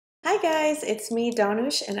Hi guys, it's me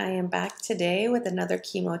Danoosh and I am back today with another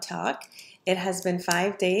chemo talk. It has been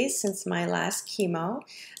 5 days since my last chemo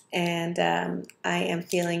and I am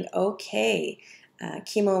feeling okay.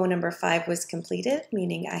 Chemo number 5 was completed,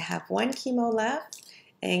 meaning I have 1 chemo left,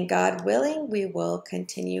 and God willing we will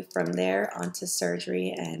continue from there onto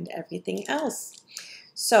surgery and everything else.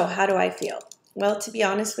 So how do I feel? Well, to be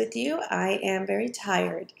honest with you, I am very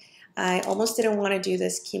tired. I almost didn't want to do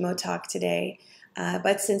this chemo talk today.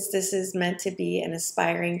 But since this is meant to be an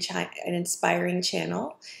inspiring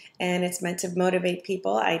channel and it's meant to motivate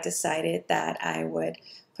people, I decided that I would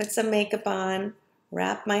put some makeup on,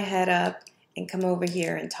 wrap my head up, and come over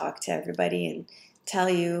here and talk to everybody and tell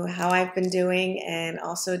you how I've been doing and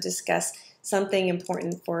also discuss something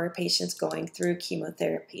important for patients going through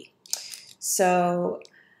chemotherapy. So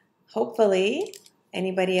hopefully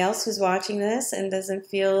anybody else who's watching this and doesn't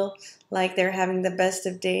feel like they're having the best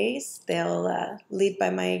of days, they'll lead by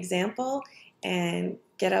my example and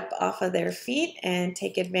get up off of their feet and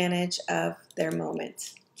take advantage of their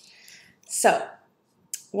moment. So,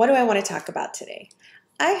 what do I want to talk about today?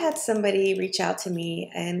 I had somebody reach out to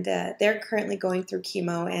me and they're currently going through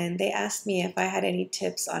chemo, and they asked me if I had any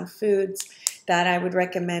tips on foods that I would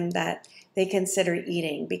recommend that they consider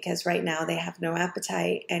eating, because right now they have no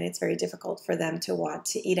appetite and it's very difficult for them to want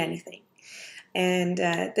to eat anything. And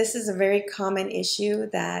this is a very common issue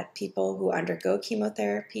that people who undergo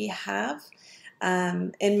chemotherapy have.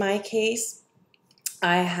 In my case,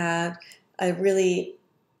 I have a really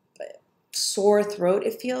sore throat,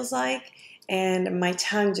 it feels like, and my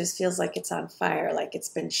tongue just feels like it's on fire, like it's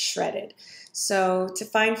been shredded. So to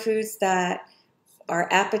find foods that are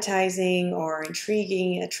appetizing or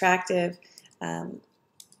intriguing, attractive,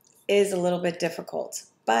 is a little bit difficult.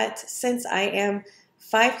 But since I am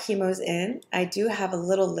 5 chemos in, I do have a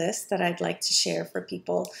little list that I'd like to share for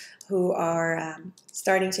people who are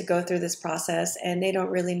starting to go through this process and they don't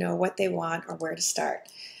really know what they want or where to start.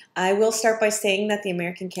 I will start by saying that the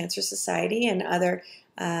American Cancer Society and other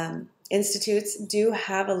institutes do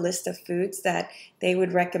have a list of foods that they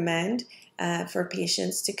would recommend for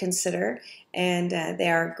patients to consider, and they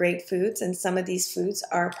are great foods, and some of these foods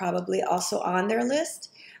are probably also on their list.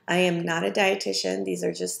 I am not a dietitian. These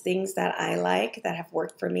are just things that I like that have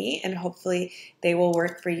worked for me, and hopefully they will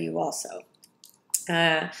work for you also.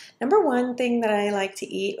 Number one thing that I like to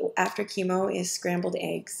eat after chemo is scrambled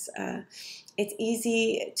eggs. It's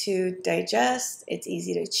easy to digest, it's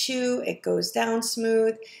easy to chew, it goes down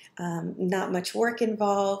smooth, not much work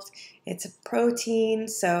involved, it's a protein,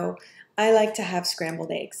 so I like to have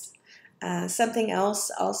scrambled eggs. Something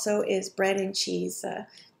else also is bread and cheese.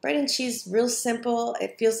 Bread and cheese, real simple.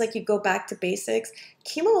 It feels like you go back to basics.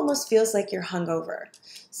 Chemo almost feels like you're hungover.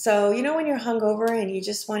 So, you know when you're hungover and you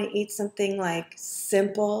just want to eat something like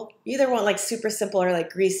simple? You either want like super simple or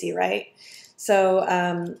like greasy, right?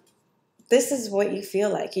 So this is what you feel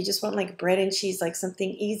like. You just want like bread and cheese, like something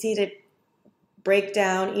easy to break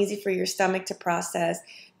down, easy for your stomach to process,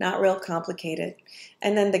 not real complicated.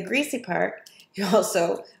 And then the greasy part, you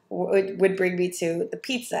also would bring me to the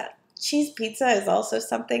pizza. Cheese pizza is also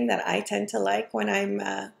something that I tend to like when I'm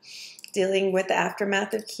dealing with the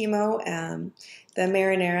aftermath of chemo. The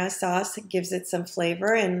marinara sauce gives it some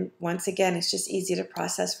flavor, and once again, it's just easy to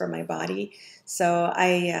process for my body. So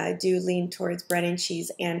I do lean towards bread and cheese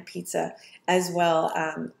and pizza as well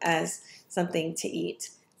as something to eat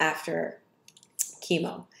after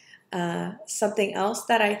chemo. Something else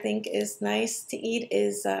that I think is nice to eat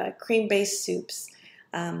is cream-based soups.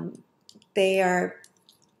 They are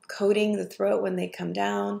coating the throat when they come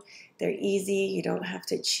down. They're easy. You don't have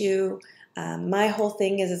to chew. My whole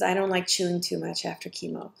thing is I don't like chewing too much after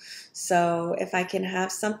chemo. So if I can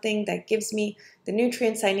have something that gives me the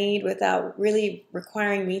nutrients I need without really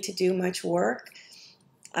requiring me to do much work,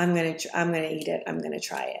 I'm gonna eat it. I'm gonna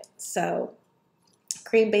try it. So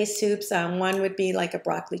cream-based soups, one would be like a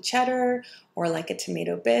broccoli cheddar or like a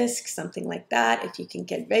tomato bisque, something like that. If you can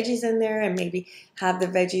get veggies in there and maybe have the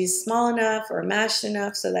veggies small enough or mashed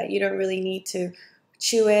enough so that you don't really need to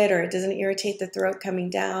chew it or it doesn't irritate the throat coming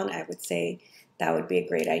down, I would say that would be a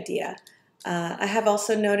great idea. I have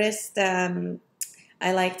also noticed I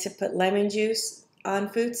like to put lemon juice on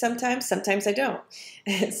food sometimes. Sometimes I don't.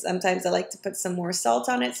 Sometimes I like to put some more salt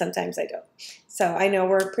on it. Sometimes I don't. So I know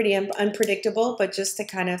we're pretty unpredictable, but just to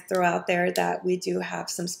kind of throw out there that we do have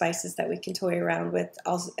some spices that we can toy around with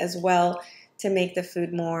as well to make the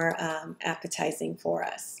food more appetizing for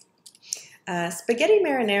us. Spaghetti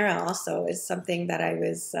marinara also is something that I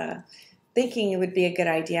was thinking it would be a good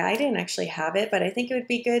idea. I didn't actually have it, but I think it would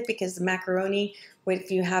be good because the macaroni,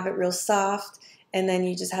 if you have it real soft and then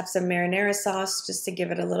you just have some marinara sauce just to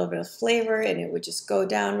give it a little bit of flavor, and it would just go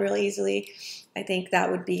down real easily. I think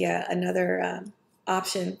that would be another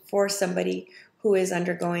option for somebody who is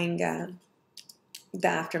undergoing the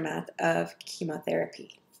aftermath of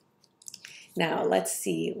chemotherapy. Now, let's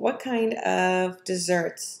see, what kind of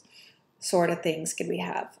desserts sort of things could we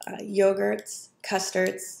have? Yogurts,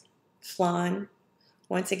 custards, flan.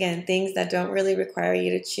 Once again, things that don't really require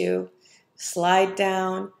you to chew, slide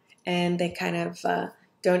down, and they kind of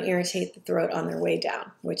don't irritate the throat on their way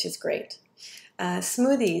down, which is great.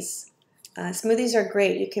 Smoothies. Smoothies are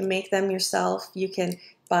great. You can make them yourself. You can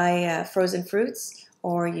buy frozen fruits,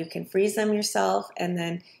 or you can freeze them yourself, and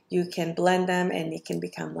then you can blend them, and it can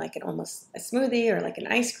become like almost a smoothie or like an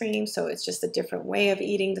ice cream. So it's just a different way of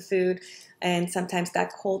eating the food, and sometimes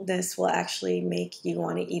that coldness will actually make you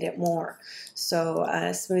want to eat it more. So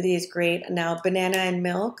smoothie is great. Now, banana and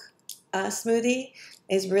milk smoothie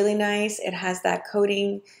is really nice. It has that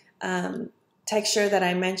coating texture that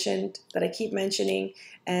I mentioned, that I keep mentioning,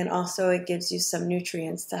 and also it gives you some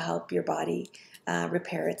nutrients to help your body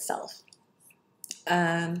repair itself.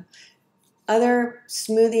 Other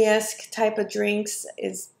smoothie-esque type of drinks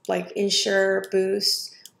is like Ensure,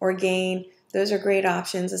 Boost, or Gain. Those are great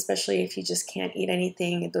options, especially if you just can't eat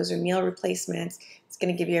anything. Those are meal replacements. It's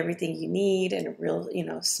going to give you everything you need in a real,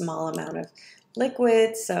 small amount of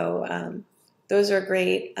liquid. So those are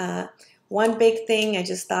great. One big thing I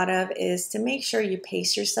just thought of is to make sure you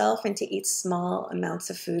pace yourself and to eat small amounts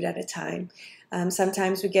of food at a time.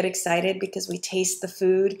 Sometimes we get excited because we taste the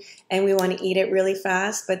food and we want to eat it really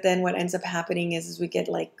fast, but then what ends up happening is we get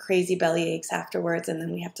like crazy belly aches afterwards, and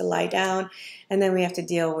then we have to lie down, and then we have to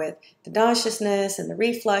deal with the nauseousness and the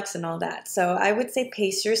reflux and all that. So I would say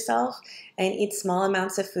pace yourself and eat small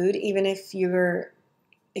amounts of food. Even if you're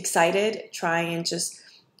excited, try and just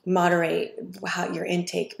moderate your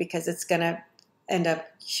intake, because it's going to end up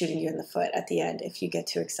shooting you in the foot at the end if you get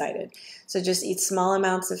too excited. So just eat small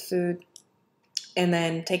amounts of food, and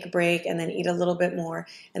then take a break, and then eat a little bit more,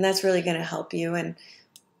 and that's really going to help you. And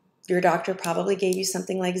your doctor probably gave you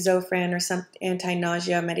something like Zofran or some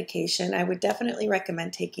anti-nausea medication. I would definitely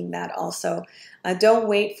recommend taking that also. Don't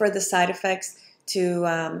wait for the side effects to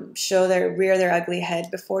rear their ugly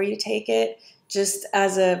head before you take it. Just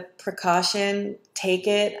as a precaution, take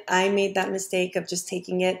it. I made that mistake of just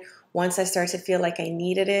taking it once I started to feel like I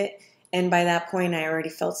needed it, and by that point I already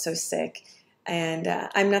felt so sick. And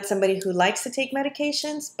I'm not somebody who likes to take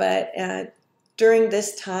medications, but during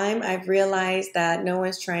this time, I've realized that no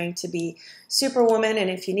one's trying to be superwoman, and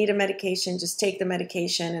if you need a medication, just take the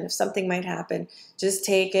medication, and if something might happen, just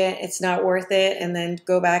take it. It's not worth it, and then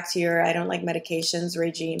go back to your I don't like medications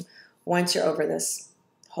regime once you're over this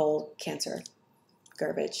whole cancer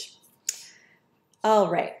garbage. All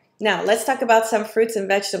right, now let's talk about some fruits and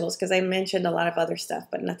vegetables, because I mentioned a lot of other stuff,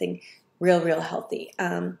 but nothing real healthy.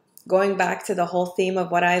 Going back to the whole theme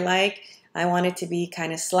of what I like, I want it to be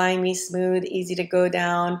kind of slimy, smooth, easy to go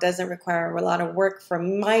down, doesn't require a lot of work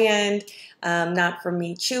from my end, not from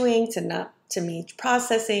me chewing to me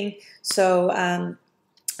processing. So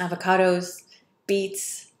avocados,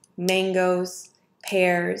 beets, mangoes,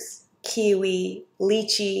 pears, kiwi,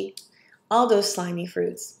 lychee, all those slimy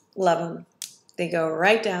fruits. Love them. They go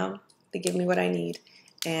right down. They give me what I need,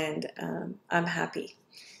 and I'm happy.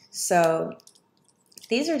 So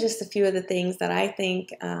these are just a few of the things that I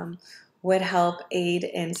think would help aid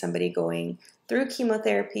in somebody going through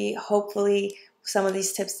chemotherapy. Hopefully, some of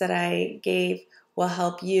these tips that I gave will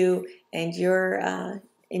help you and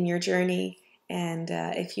in your journey. And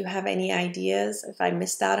if you have any ideas, if I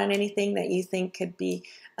missed out on anything that you think could be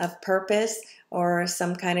of purpose or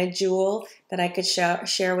some kind of jewel that I could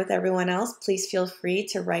share with everyone else, please feel free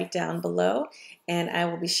to write down below, and I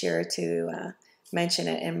will be sure to mention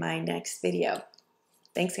it in my next video.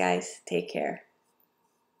 Thanks, guys. Take care.